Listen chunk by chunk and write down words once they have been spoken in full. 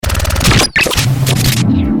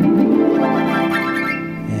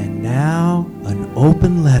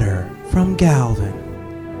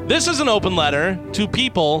Galvin. This is an open letter to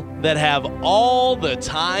people that have all the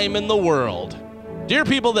time in the world. Dear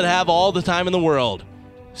people that have all the time in the world,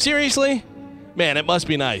 seriously? Man, it must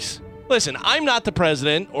be nice. Listen, I'm not the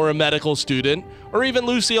president or a medical student or even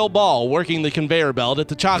Lucille Ball working the conveyor belt at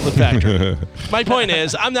the chocolate factory. My point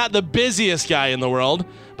is, I'm not the busiest guy in the world,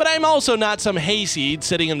 but I'm also not some hayseed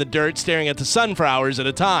sitting in the dirt staring at the sun for hours at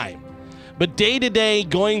a time. But day to day,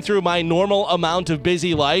 going through my normal amount of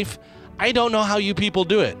busy life, I don't know how you people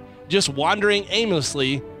do it. Just wandering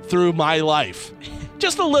aimlessly through my life.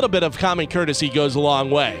 Just a little bit of common courtesy goes a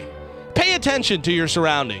long way. Pay attention to your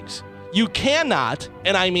surroundings. You cannot,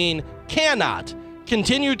 and I mean cannot,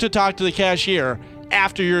 continue to talk to the cashier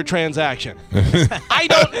after your transaction. I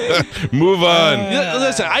don't... Move on.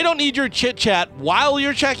 Listen, I don't need your chit-chat while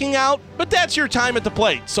you're checking out, but that's your time at the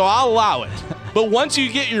plate, so I'll allow it. But once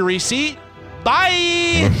you get your receipt,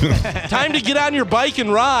 bye! Time to get on your bike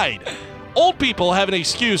and ride. Old people have an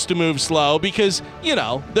excuse to move slow because,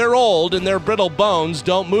 they're old and their brittle bones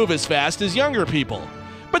don't move as fast as younger people.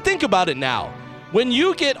 But think about it now. When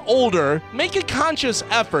you get older, make a conscious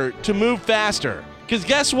effort to move faster. Because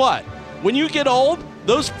guess what? When you get old,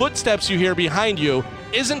 those footsteps you hear behind you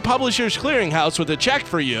isn't Publishers Clearinghouse with a check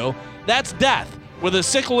for you. That's death with a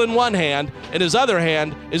sickle in one hand and his other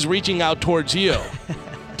hand is reaching out towards you.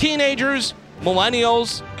 Teenagers,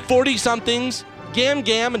 millennials, 40-somethings,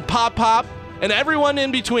 Gam and Pop, and everyone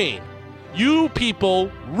in between. You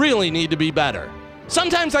people really need to be better.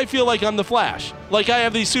 Sometimes I feel like I'm the Flash, like I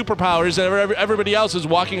have these superpowers and everybody else is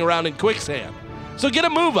walking around in quicksand. So get a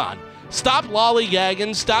move on. Stop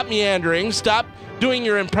lollygagging, stop meandering, stop doing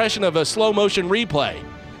your impression of a slow-motion replay.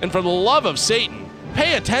 And for the love of Satan,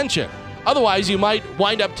 pay attention. Otherwise, you might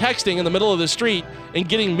wind up texting in the middle of the street and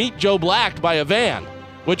getting Meet Joe Blacked by a van,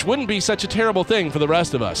 which wouldn't be such a terrible thing for the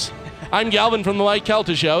rest of us. I'm Galvin from the Mike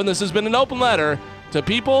Kelta Show, and this has been an open letter to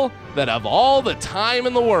people that have all the time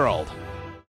in the world.